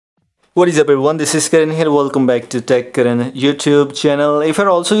What is up everyone, this is Karan here. Welcome back to Tech Karan YouTube channel. If you're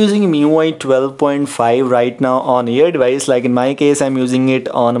also using MIUI 12.5 right now on your device, like in my case I'm using it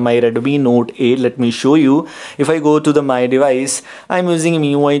on my Redmi Note 8, let me show you. If I go to my device, I'm using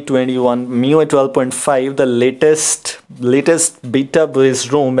MIUI 12.5, the latest beta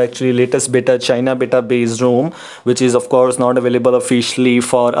based ROM, actually latest beta China beta based ROM, which is of course not available officially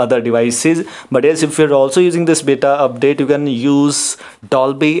for other devices. But yes, if you're also using this beta update, you can use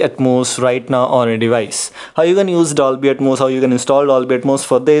Dolby Atmos right now on a device. How you can use Dolby Atmos, how you can install Dolby Atmos?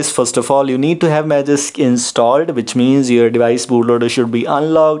 For this, first of all, you need to have Magisk installed, which means your device bootloader should be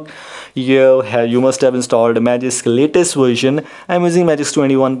unlocked. You must have installed Magisk latest version. I'm using Magisk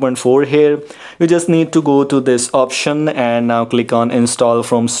 21.4 here. You just need to go to this option and now click on install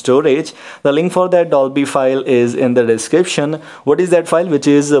from storage. The link for that Dolby file is in the description. What is that file? Which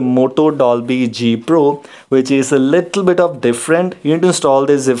is Moto Dolby G Pro, which is a little bit of different. You need to install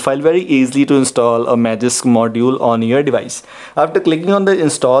this zip file. Very easy to install a Magisk module on your device. After clicking on the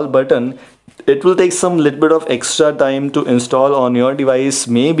install button, it will take some little bit of extra time to install on your device.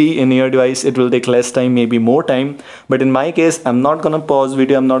 Maybe in your device it will take less time, maybe more time, but in my case I'm not gonna pause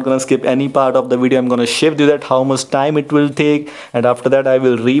video, I'm not gonna skip any part of the video. I'm gonna show you that how much time it will take, and after that I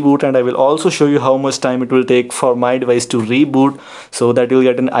will reboot, and I will also show you how much time it will take for my device to reboot, so that you'll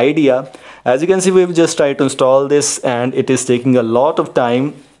get an idea. As you can see, we've just tried to install this and it is taking a lot of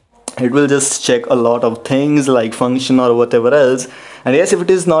time. It will just check a lot of things like function or whatever else. And yes, if it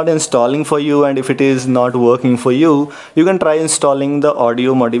is not installing for you and if it is not working for you, you can try installing the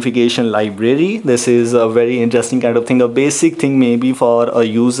audio modification library. This is a very interesting kind of thing, a basic thing maybe for a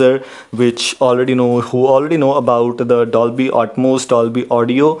user who already know about the Dolby Atmos, Dolby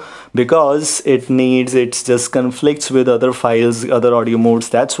audio, because it just conflicts with other files, other audio modes.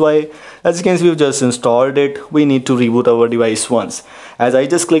 That's why, as you can see, we've just installed it. We need to reboot our device once. As I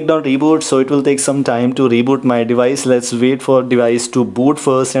just clicked on reboot, so it will take some time to reboot my device. Let's wait for device to boot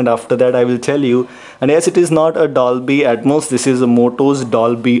first, and after that I will tell you. And yes, it is not a Dolby Atmos, this is a Moto's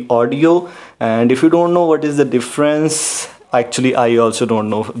Dolby audio. And if you don't know what is the difference, actually I also don't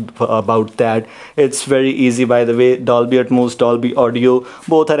know about that. It's very easy, by the way. Dolby Atmos, Dolby audio,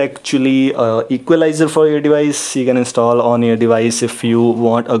 both are actually equalizer for your device. You can install on your device if you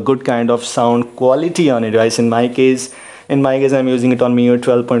want a good kind of sound quality on your device. In my case I'm using it on MIUI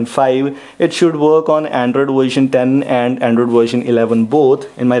 12.5. It should work on Android version 10 and Android version 11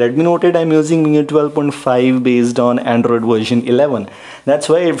 both. In my Redmi Note 8, I'm using MIUI 12.5 based on Android version 11. That's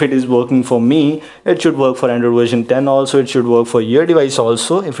why if it is working for me, it should work for Android version 10 also. It should work for your device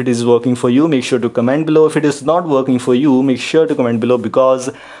also. If it is working for you, make sure to comment below. If it is not working for you, make sure to comment below, because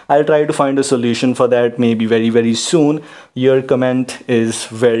I'll try to find a solution for that maybe very soon. Your comment is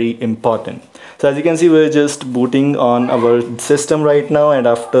very important. So as you can see, we're just booting on our system right now, and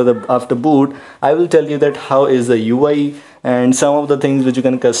after boot I will tell you that how is the UI and some of the things which you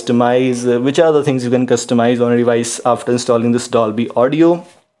can customize, which are the things you can customize on a device after installing this Dolby audio.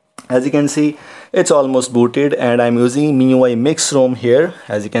 As you can see, it's almost booted, and I'm using MIUI Mix ROM here.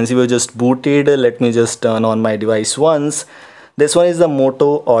 As you can see, we're just booted. Let me just turn on my device once. This one is the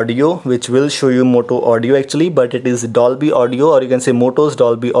Moto audio, which will show you Moto audio actually, but it is Dolby audio, or you can say Moto's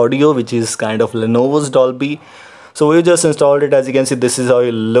Dolby audio, which is kind of Lenovo's Dolby. So we just installed it. As you can see, this is how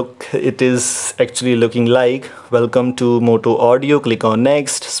it is actually looking like. Welcome to Moto audio. Click on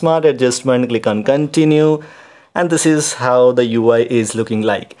next, smart adjustment, click on continue, and this is how the UI is looking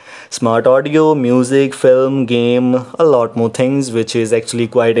like. Smart audio, music, film, game, a lot more things, which is actually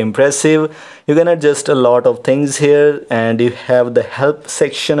quite impressive. You can adjust a lot of things here, and you have the help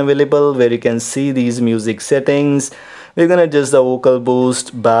section available where you can see these music settings. We're gonna adjust the vocal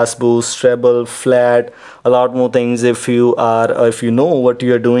boost, bass boost, treble, flat, a lot more things. If you know what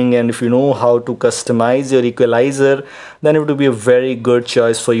you're doing, and if you know how to customize your equalizer, then it would be a very good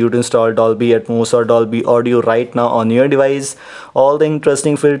choice for you to install Dolby Atmos or Dolby audio right now on your device. All the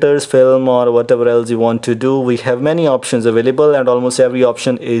interesting filters, film, or whatever else you want to do, we have many options available, and almost every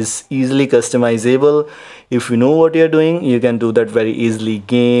option is easily customizable. If you know what you're doing, you can do that very easily.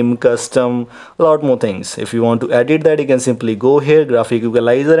 Game, custom, a lot more things. If you want to edit that, you can simply go here, graphic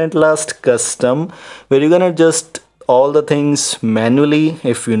equalizer, and last custom, where you're gonna adjust all the things manually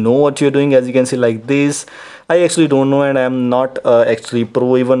if you know what you're doing. As you can see, like this, I actually don't know, and I'm not actually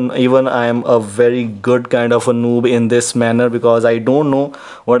pro. Even I am a very good kind of a noob in this manner, because I don't know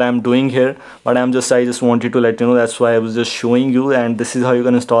what I'm doing here, but I just wanted to let you know. That's why I was just showing you. And this is how you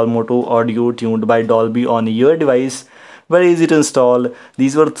can install Moto audio tuned by Dolby on your device. Very easy to install.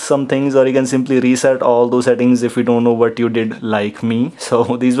 These were some things, or you can simply reset all those settings if you don't know what you did, like me.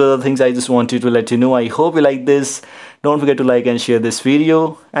 So these were the things I just wanted to let you know. I hope you like this. Don't forget to like and share this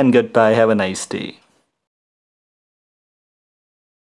video, and goodbye. Have a nice day.